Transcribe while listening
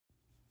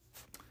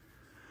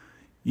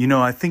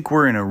I think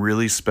we're in a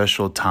really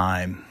special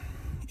time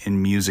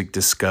in music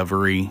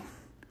discovery,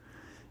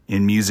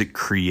 in music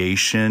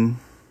creation,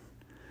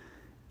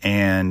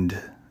 and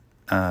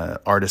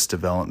artist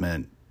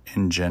development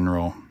in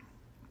general.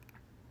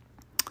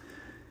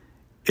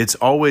 It's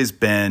always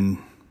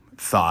been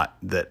thought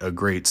that a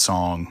great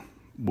song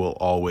will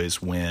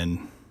always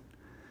win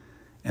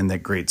and that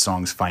great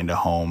songs find a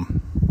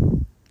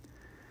home.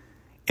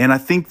 And I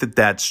think that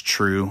that's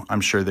true. I'm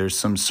sure there's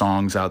some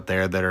songs out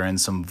there that are in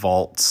some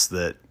vaults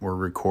that were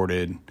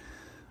recorded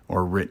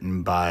or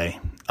written by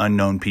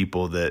unknown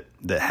people that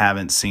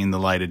haven't seen the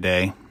light of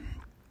day.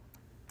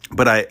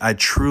 But I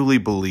truly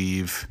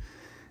believe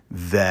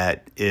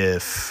that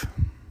if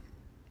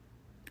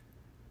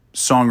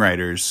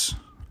songwriters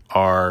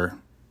are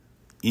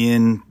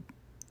in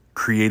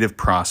creative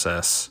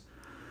process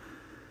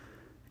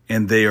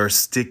and they are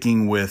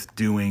sticking with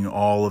doing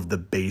all of the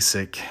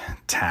basic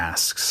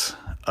tasks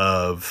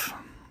of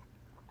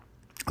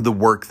the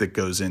work that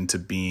goes into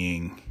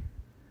being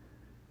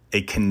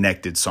a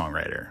connected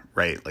songwriter,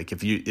 right? Like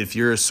if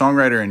you're a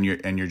songwriter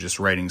and you're just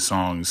writing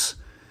songs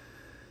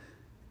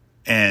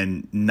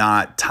and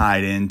not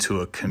tied into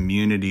a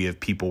community of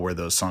people where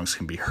those songs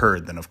can be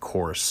heard, then of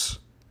course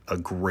a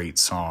great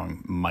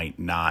song might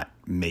not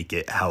make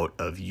it out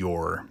of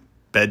your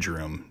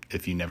bedroom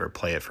if you never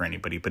play it for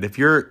anybody. But if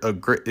you're a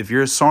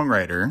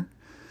songwriter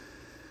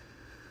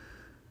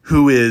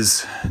who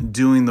is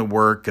doing the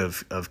work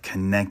of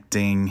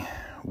connecting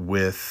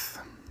with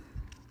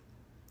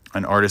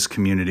an artist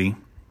community,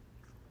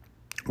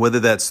 whether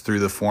that's through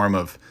the form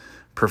of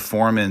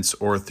performance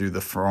or through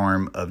the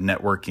form of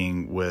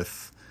networking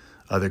with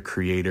other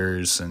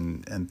creators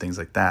and things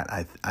like that,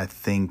 I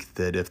think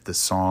that if the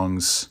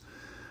songs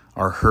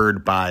are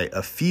heard by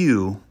a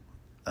few,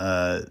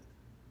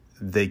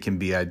 they can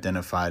be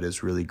identified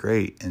as really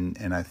great,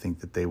 and I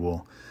think that they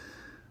will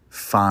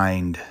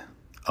find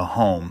a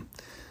home.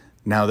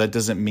 Now, that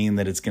doesn't mean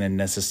that it's going to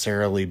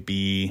necessarily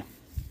be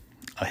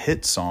a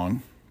hit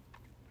song,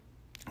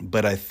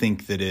 but I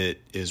think that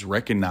it is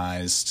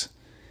recognized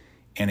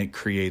and it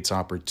creates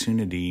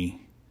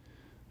opportunity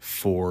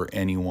for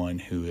anyone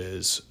who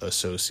is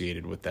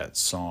associated with that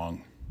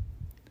song.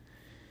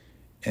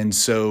 And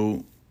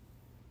so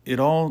it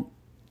all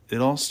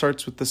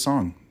starts with the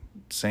song,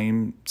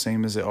 same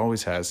as it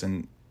always has.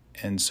 And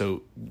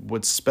so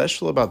what's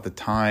special about the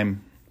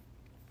time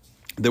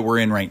that we're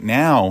in right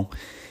now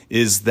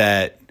is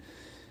that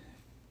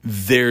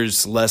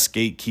there's less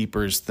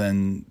gatekeepers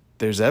than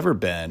there's ever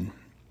been.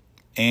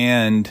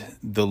 And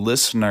the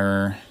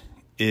listener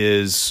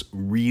is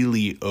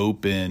really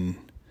open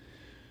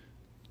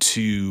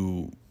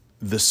to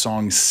the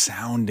song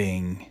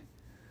sounding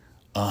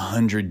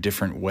 100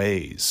 different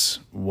ways.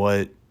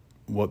 What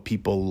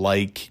people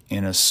like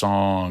in a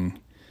song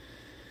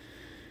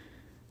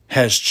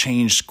has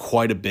changed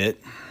quite a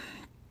bit.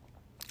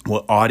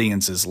 What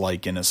audiences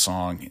like in a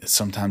song.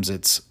 Sometimes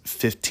it's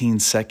 15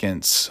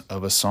 seconds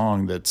of a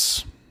song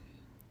that's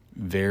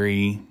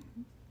very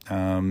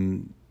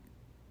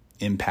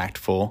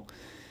impactful,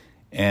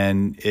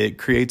 and it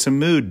creates a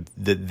mood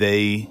that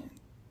they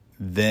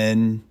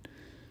then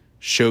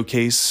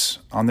showcase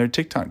on their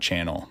TikTok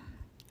channel.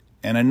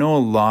 And I know a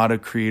lot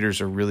of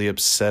creators are really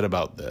upset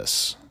about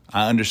this.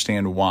 I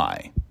understand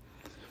why.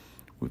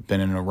 We've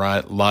been in a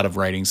lot of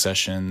writing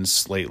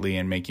sessions lately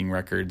and making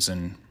records,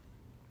 and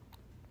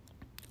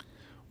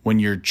when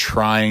you're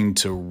trying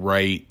to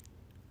write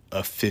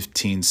a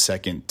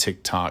 15-second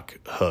TikTok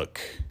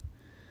hook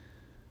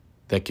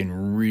that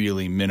can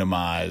really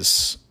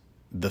minimize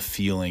the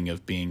feeling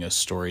of being a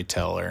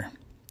storyteller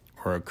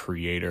or a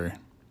creator.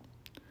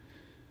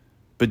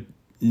 But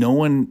no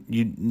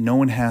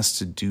one has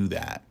to do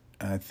that.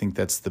 I think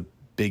that's the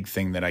big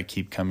thing that I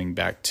keep coming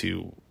back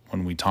to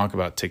when we talk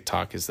about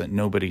TikTok, is that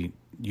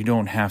you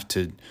don't have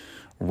to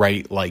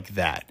write like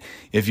that.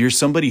 If you're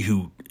somebody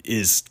who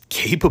is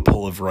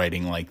capable of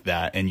writing like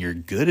that and you're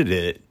good at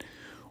it,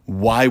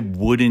 why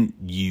wouldn't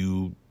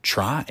you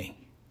try?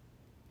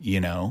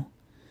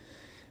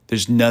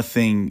 There's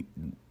nothing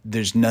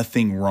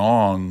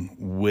wrong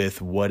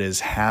with what is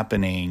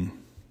happening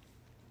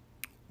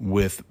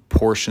with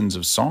portions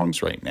of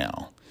songs right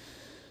now,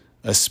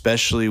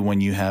 especially when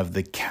you have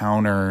the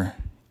counter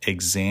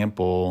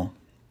example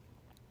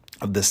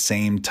of the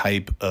same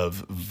type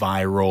of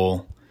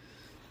viral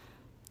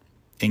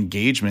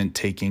engagement,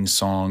 taking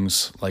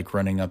songs like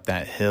Running Up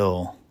That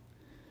Hill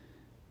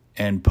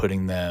and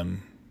putting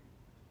them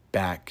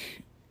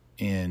back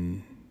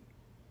in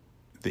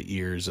the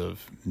ears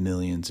of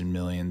millions and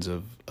millions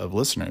of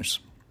listeners.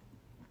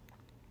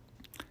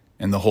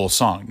 And the whole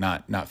song,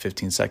 not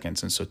 15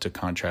 seconds. And so to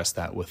contrast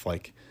that with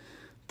like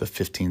the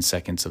 15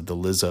 seconds of the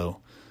Lizzo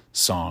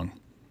song.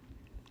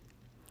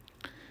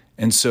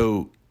 And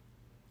so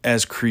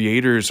as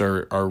creators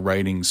are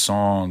writing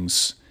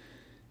songs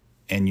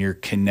and you're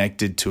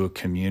connected to a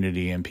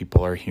community and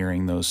people are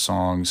hearing those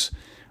songs,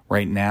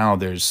 right now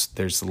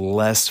there's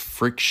less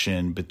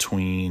friction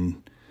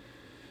between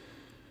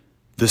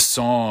the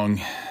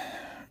song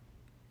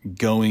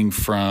going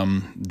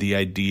from the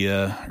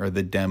idea or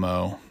the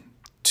demo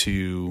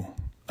to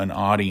an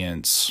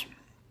audience,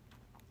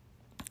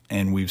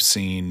 and we've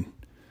seen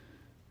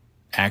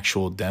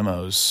actual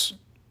demos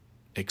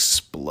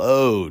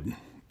explode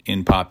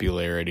in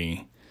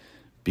popularity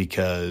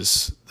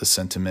because the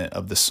sentiment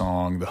of the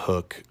song, the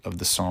hook of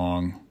the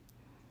song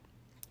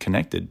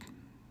connected.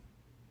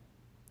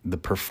 The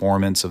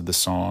performance of the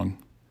song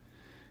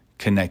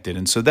connected.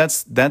 And so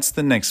that's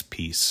the next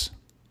piece.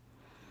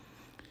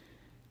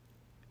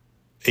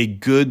 A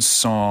good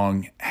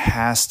song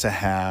has to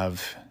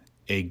have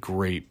a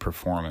great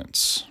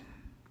performance.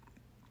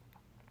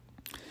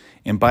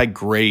 And by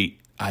great,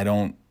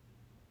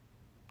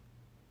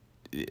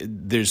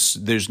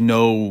 there's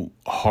no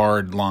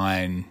hard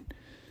line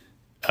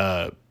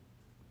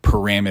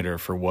parameter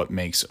for what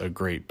makes a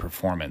great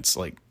performance.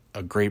 Like,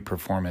 a great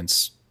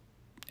performance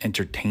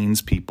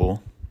entertains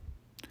people.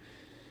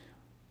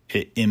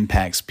 It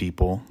impacts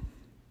people.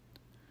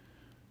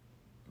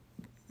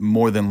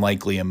 More than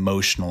likely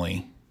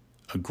emotionally.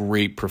 A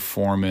great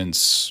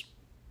performance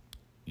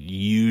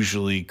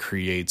usually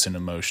creates an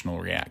emotional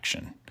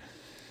reaction.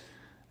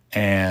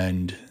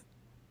 And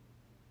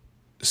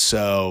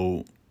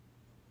so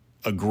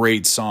a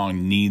great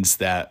song needs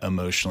that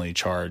emotionally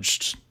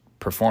charged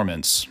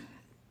performance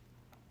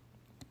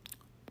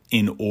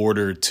in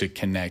order to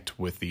connect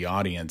with the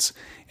audience.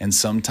 And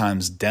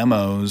sometimes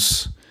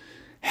demos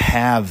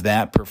have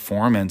that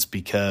performance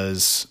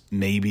because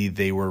maybe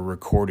they were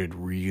recorded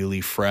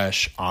really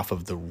fresh off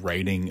of the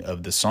writing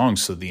of the song.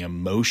 So the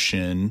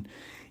emotion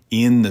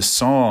in the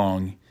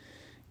song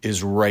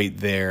is right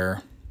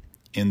there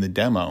in the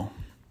demo.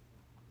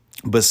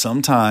 But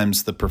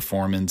sometimes the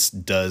performance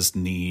does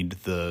need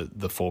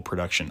the full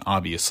production,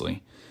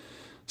 obviously.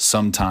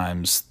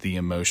 Sometimes the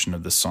emotion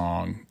of the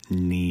song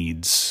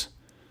needs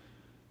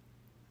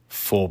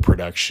full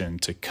production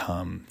to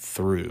come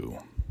through.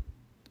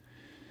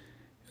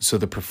 So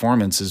the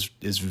performance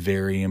is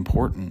very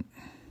important.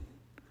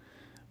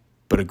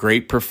 But a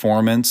great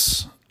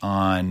performance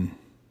on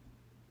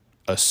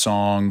a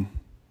song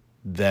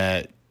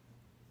that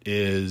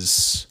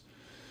is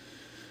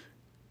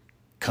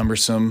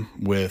cumbersome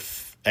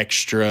with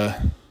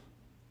extra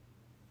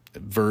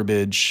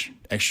verbiage,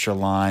 extra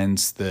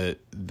lines that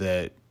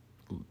the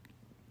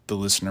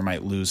listener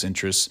might lose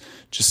interest.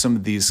 Just some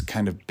of these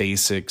kind of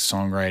basic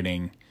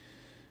songwriting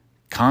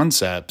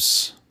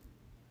concepts,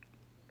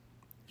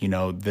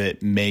 that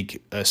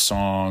make a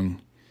song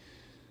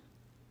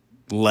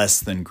less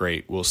than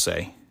great, we'll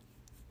say.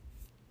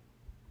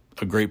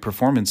 A great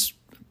performance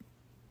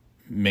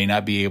may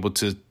not be able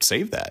to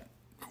save that.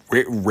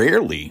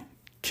 Rarely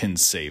can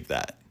save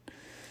that.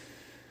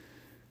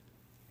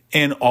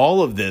 And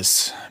all of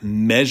this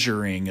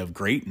measuring of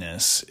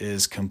greatness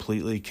is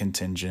completely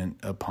contingent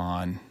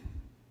upon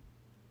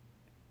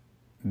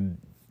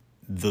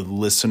the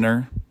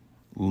listener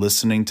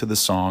listening to the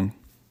song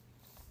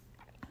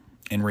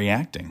and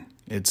reacting.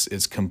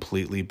 It's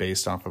completely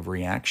based off of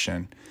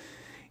reaction.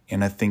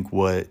 And I think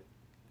what,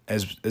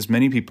 as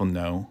many people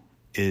know,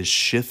 is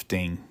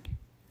shifting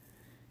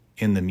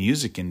in the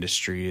music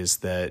industry is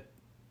that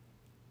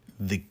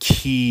the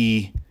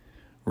key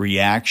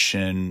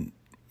reaction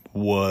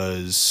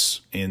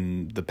was,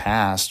 in the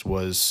past,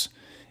 was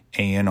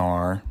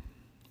A&R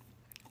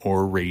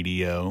or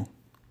radio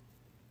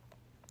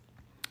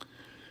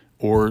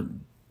or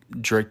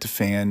direct to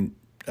fan,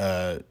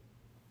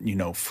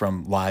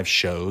 from live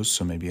shows.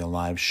 So maybe a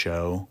live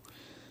show,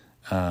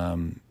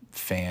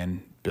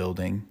 fan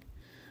building.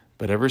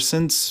 But ever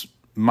since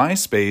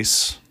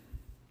MySpace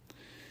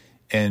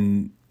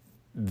and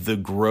the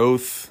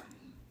growth,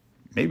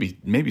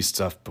 maybe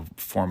stuff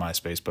before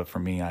MySpace, but for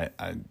me, I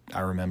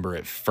remember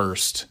it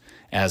first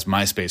as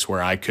MySpace,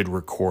 where I could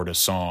record a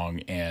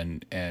song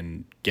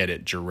and get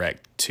it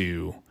direct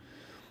to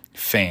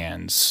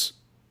fans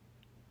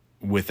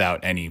without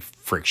any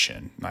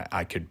friction.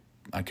 I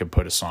could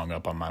put a song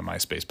up on my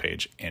MySpace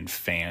page and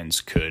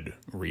fans could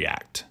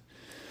react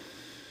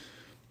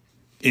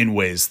in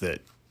ways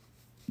that,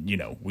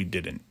 we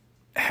didn't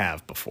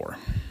have before.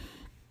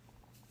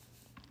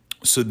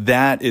 So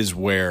that is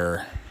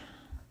where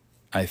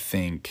I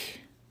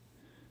think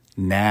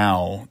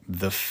now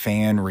the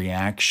fan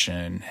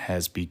reaction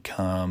has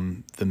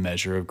become the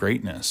measure of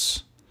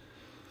greatness.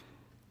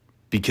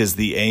 Because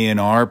the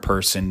A&R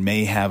person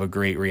may have a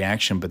great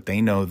reaction, but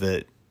they know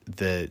that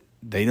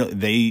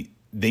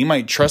they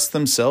might trust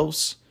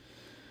themselves.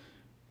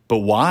 But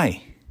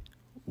why?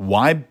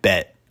 Why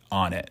bet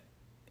on it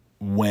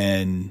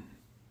when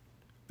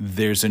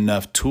there's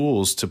enough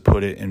tools to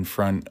put it in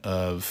front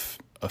of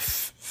a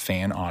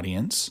fan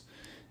audience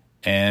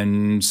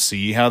and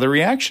see how the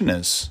reaction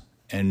is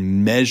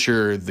and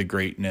measure the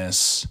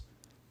greatness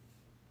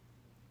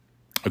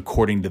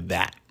according to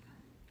that?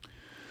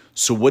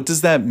 So what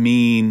does that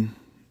mean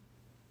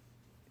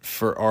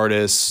for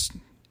artists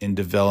in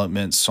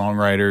development,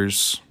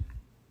 songwriters?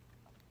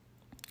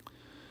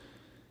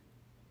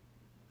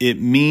 It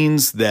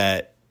means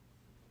that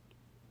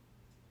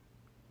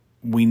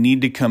we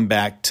need to come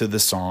back to the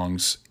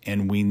songs,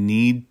 and we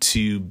need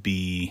to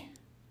be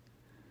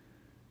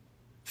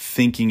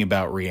thinking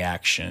about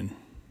reaction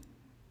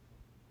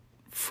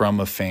from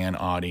a fan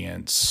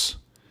audience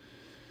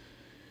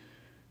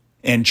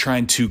and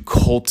trying to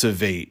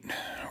cultivate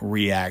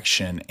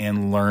reaction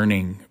and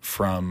learning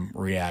from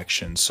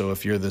reaction. So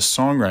if you're the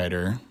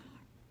songwriter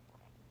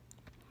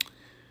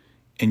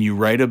and you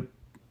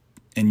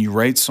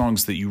write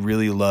songs that you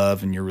really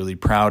love and you're really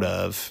proud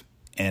of,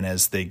 and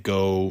as they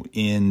go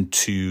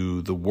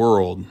into the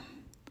world,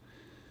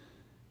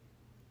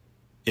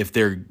 if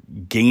they're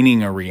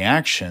gaining a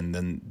reaction,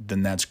 then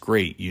that's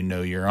great. You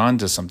know you're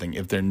onto something.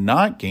 If they're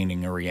not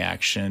gaining a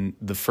reaction,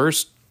 the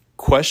first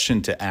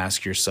question to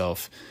ask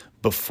yourself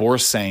before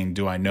saying,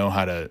 do I know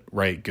how to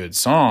write good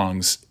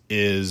songs,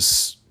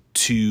 is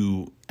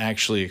to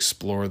actually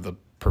explore the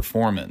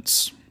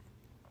performance.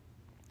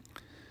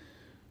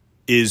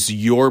 Is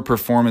your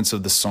performance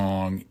of the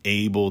song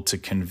able to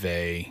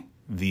convey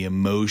the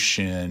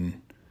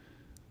emotion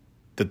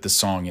that the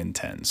song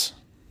intends?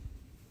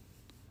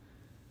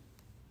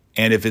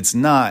 And if it's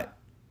not,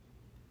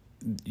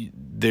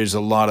 there's a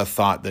lot of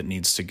thought that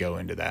needs to go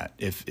into that.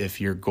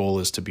 If your goal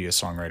is to be a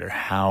songwriter,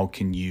 how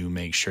can you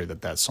make sure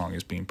that that song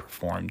is being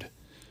performed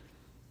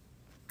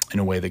in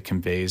a way that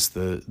conveys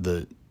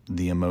the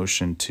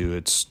emotion to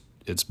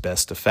its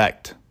best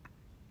effect?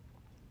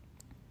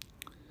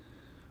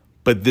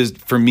 But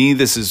for me,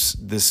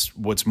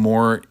 what's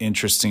more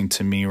interesting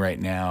to me right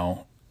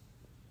now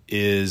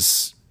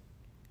is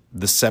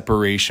the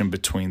separation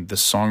between the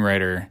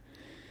songwriter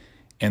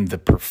and the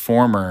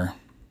performer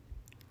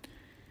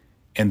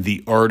and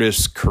the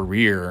artist's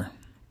career,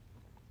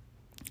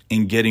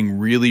 and getting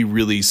really,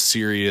 really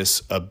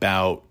serious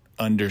about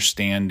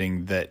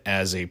understanding that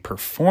as a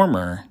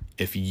performer,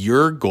 if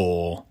your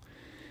goal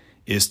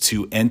is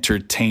to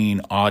entertain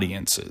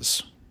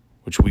audiences,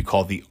 which we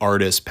call the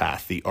artist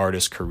path, the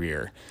artist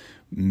career,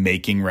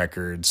 making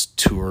records,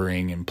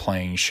 touring, and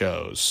playing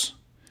shows,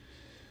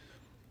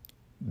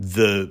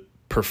 the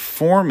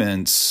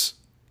performance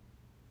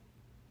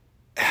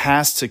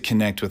has to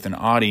connect with an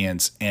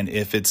audience. And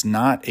if it's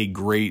not a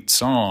great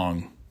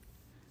song,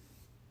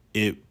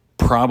 it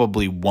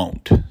probably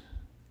won't.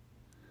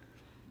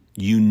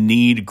 You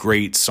need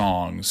great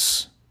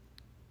songs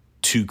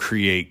to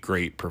create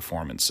great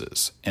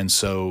performances. And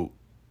so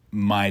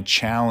my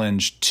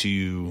challenge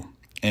to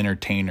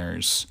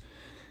entertainers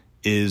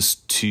is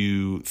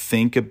to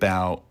think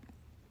about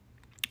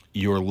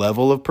your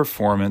level of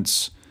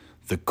performance,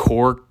 the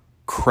core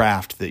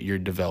craft that you're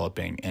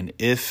developing, and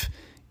if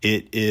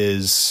it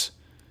is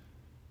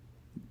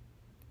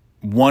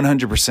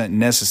 100%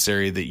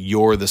 necessary that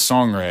you're the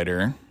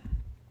songwriter,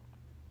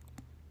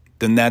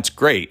 then that's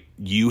great.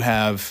 You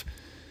have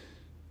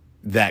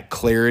that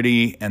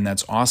clarity, and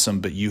that's awesome,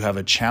 but you have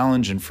a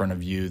challenge in front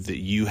of you that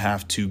you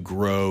have to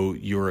grow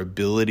your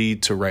ability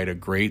to write a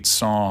great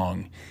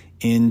song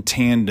in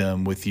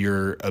tandem with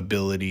your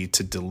ability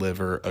to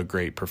deliver a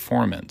great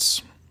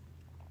performance.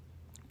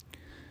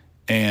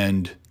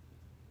 And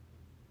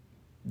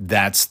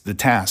that's the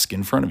task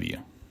in front of you.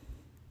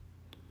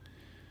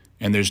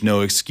 And there's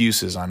no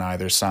excuses on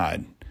either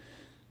side.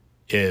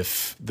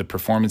 If the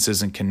performance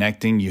isn't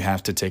connecting, you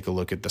have to take a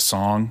look at the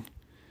song.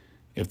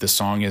 If the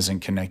song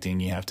isn't connecting,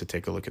 you have to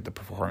take a look at the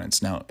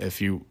performance. Now,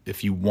 if you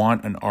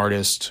want an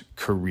artist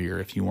career,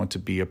 if you want to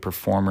be a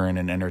performer and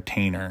an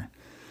entertainer,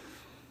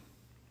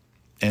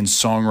 and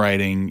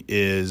songwriting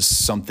is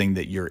something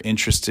that you're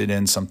interested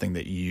in, something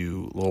that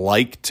you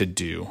like to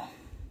do,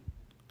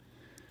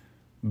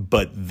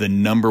 but the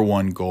number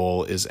one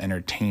goal is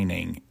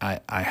entertaining, I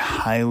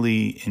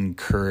highly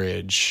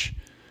encourage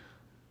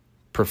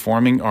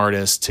performing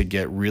artists to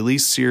get really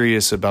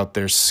serious about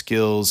their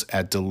skills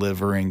at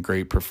delivering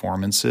great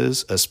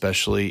performances,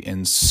 especially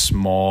in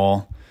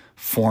small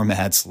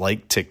formats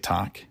like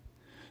TikTok.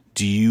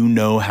 Do you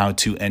know how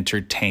to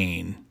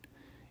entertain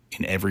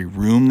in every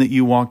room that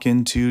you walk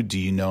into? Do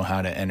you know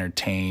how to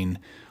entertain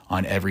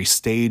on every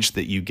stage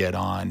that you get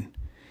on?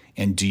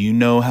 And do you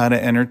know how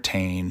to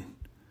entertain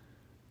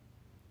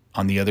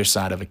on the other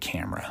side of a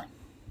camera?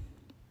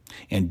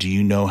 And do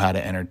you know how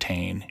to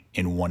entertain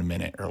in 1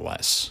 minute or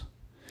less?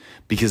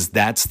 Because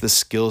that's the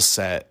skill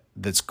set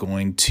that's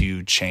going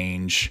to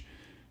change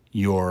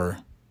your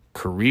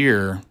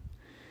career.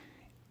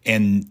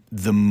 And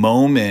the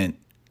moment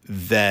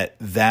that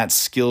that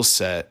skill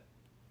set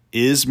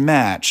is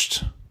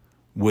matched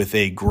with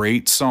a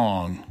great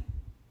song,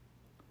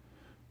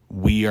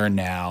 we are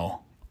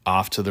now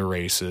off to the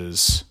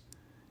races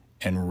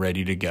and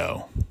ready to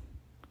go.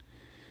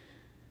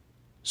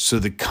 So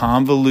the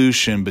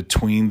convolution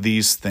between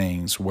these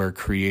things, where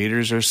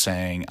creators are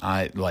saying,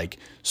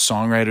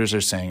 songwriters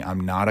are saying, I'm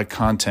not a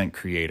content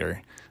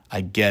creator.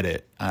 I get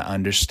it. I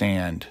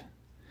understand.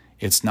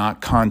 It's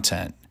not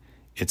content.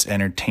 It's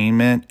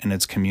entertainment and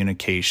it's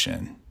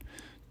communication.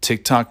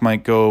 TikTok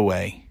might go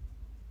away.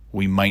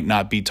 We might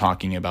not be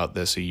talking about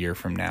this a year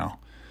from now,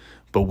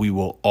 but we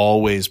will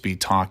always be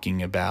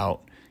talking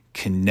about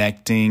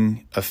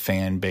connecting a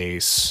fan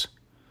base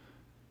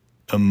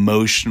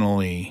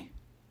emotionally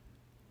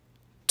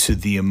to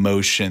the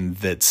emotion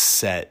that's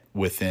set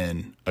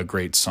within a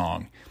great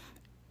song.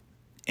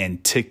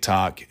 And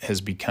TikTok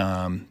has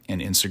become,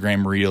 and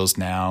Instagram Reels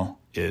now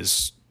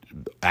is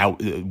out.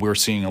 We're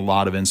seeing a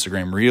lot of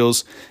Instagram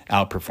Reels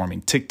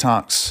outperforming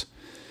TikToks.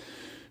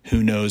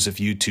 Who knows if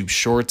YouTube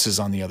Shorts is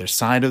on the other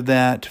side of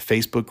that,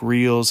 Facebook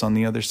Reels on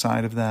the other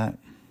side of that.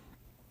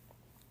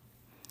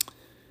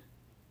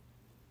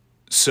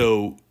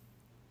 So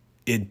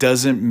it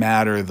doesn't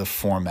matter the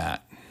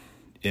format.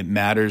 It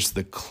matters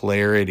the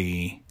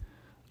clarity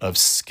of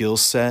skill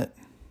set,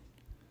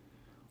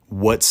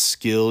 what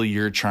skill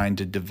you're trying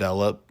to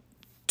develop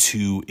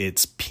to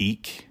its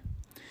peak,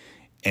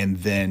 and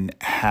then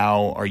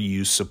how are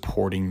you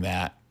supporting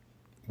that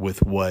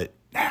with what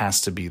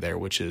has to be there,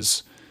 which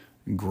is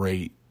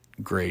great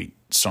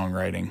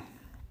songwriting.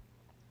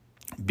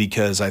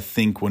 Because I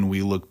think when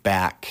we look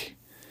back,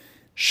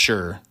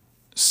 sure,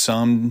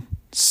 some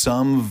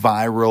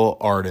viral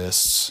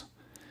artists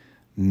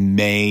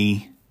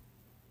may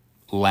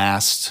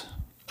last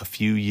a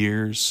few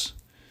years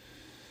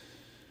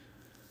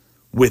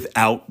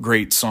without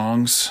great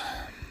songs,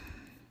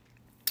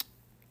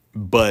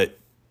 but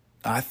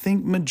I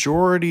think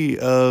majority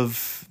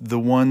of the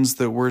ones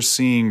that we're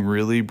seeing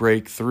really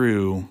break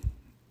through,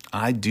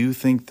 I do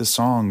think the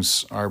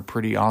songs are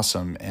pretty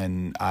awesome,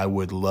 and I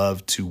would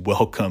love to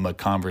welcome a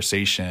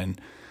conversation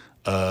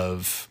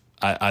of,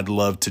 I'd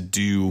love to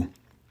do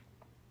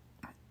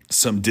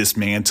some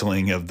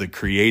dismantling of the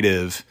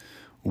creative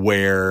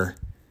where,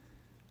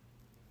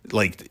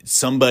 like,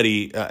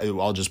 somebody,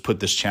 I'll just put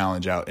this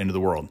challenge out into the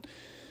world.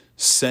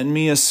 Send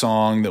me a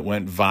song that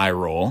went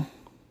viral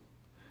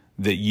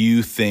that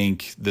you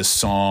think the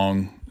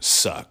song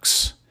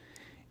sucks,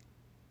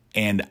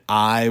 and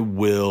I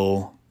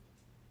will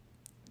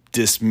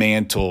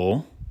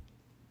dismantle.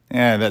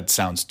 That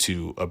sounds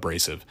too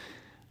abrasive.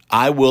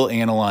 I will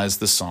analyze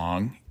the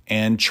song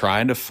and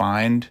try to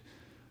find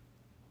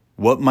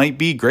what might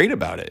be great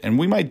about it. And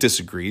we might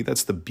disagree.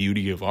 That's the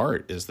beauty of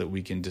art, is that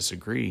we can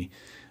disagree.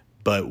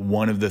 But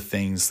one of the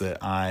things that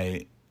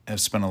I have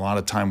spent a lot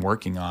of time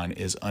working on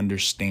is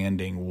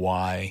understanding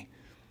why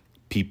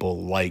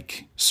people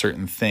like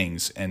certain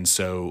things. And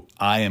so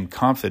I am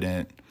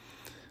confident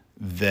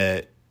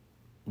that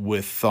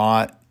with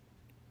thought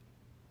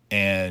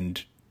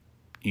and,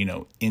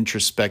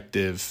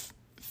 introspective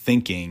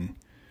thinking,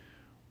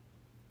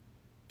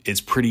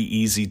 it's pretty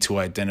easy to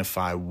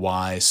identify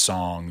why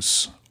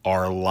songs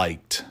are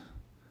liked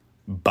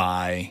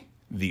by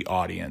the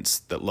audience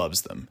that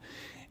loves them.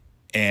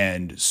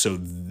 And so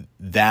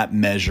that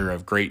measure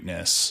of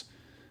greatness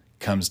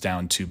comes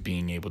down to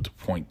being able to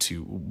point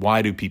to,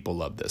 why do people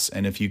love this?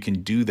 And if you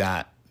can do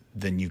that,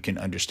 then you can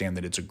understand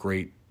that it's a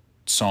great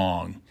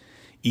song,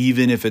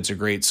 even if it's a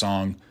great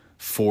song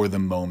for the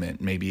moment.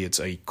 Maybe it's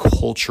a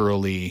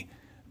culturally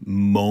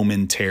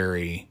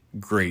momentary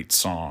great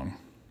song.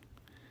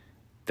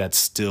 That's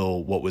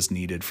still what was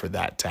needed for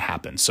that to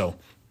happen. So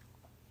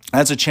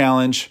that's a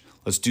challenge.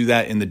 Let's do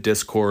that in the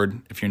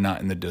Discord. If you're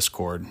not in the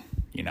Discord,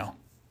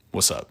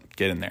 what's up?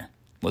 Get in there.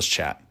 Let's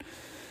chat.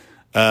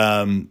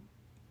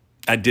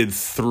 I did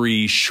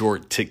 3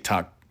 short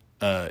TikTok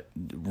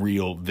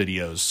reel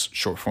videos,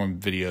 short form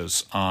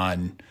videos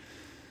on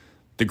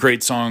the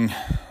great song.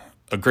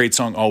 A great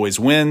song always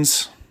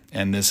wins.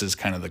 And this is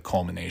kind of the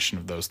culmination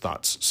of those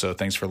thoughts. So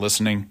thanks for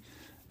listening.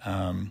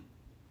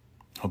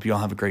 Hope you all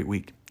have a great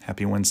week.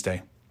 Happy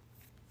Wednesday.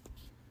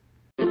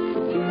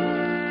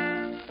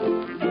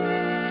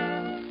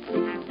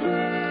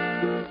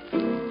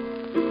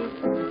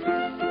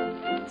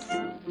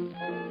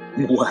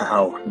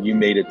 Wow, you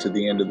made it to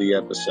the end of the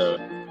episode.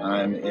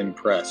 I'm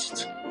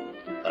impressed.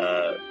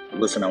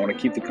 Listen, I want to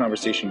keep the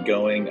conversation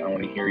going. I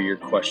want to hear your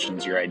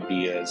questions, your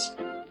ideas,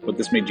 what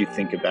this made you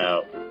think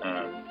about,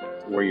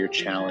 where your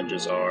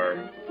challenges are,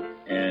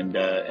 and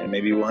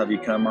maybe we'll have you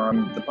come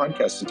on the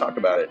podcast to talk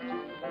about it.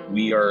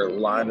 We are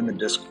live in the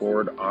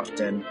Discord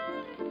often,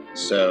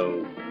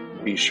 so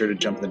be sure to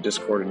jump in the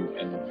Discord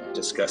and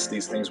discuss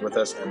these things with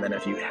us. And then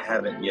if you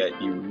haven't yet,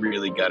 you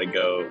really got to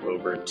go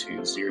over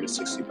to 0 to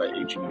 60 by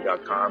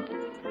AGD.com,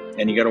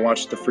 and you got to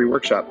watch the free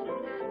workshop,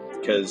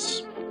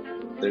 because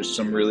there's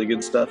some really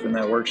good stuff in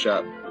that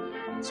workshop.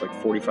 It's like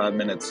 45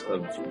 minutes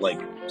of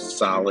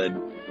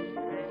solid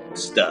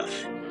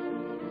stuff.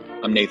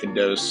 I'm Nathan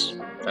Dose,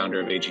 founder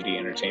of AGD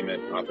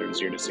Entertainment, author of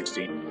 0 to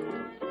 60.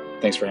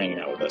 Thanks for hanging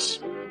out with us.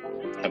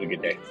 Have a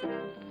good day.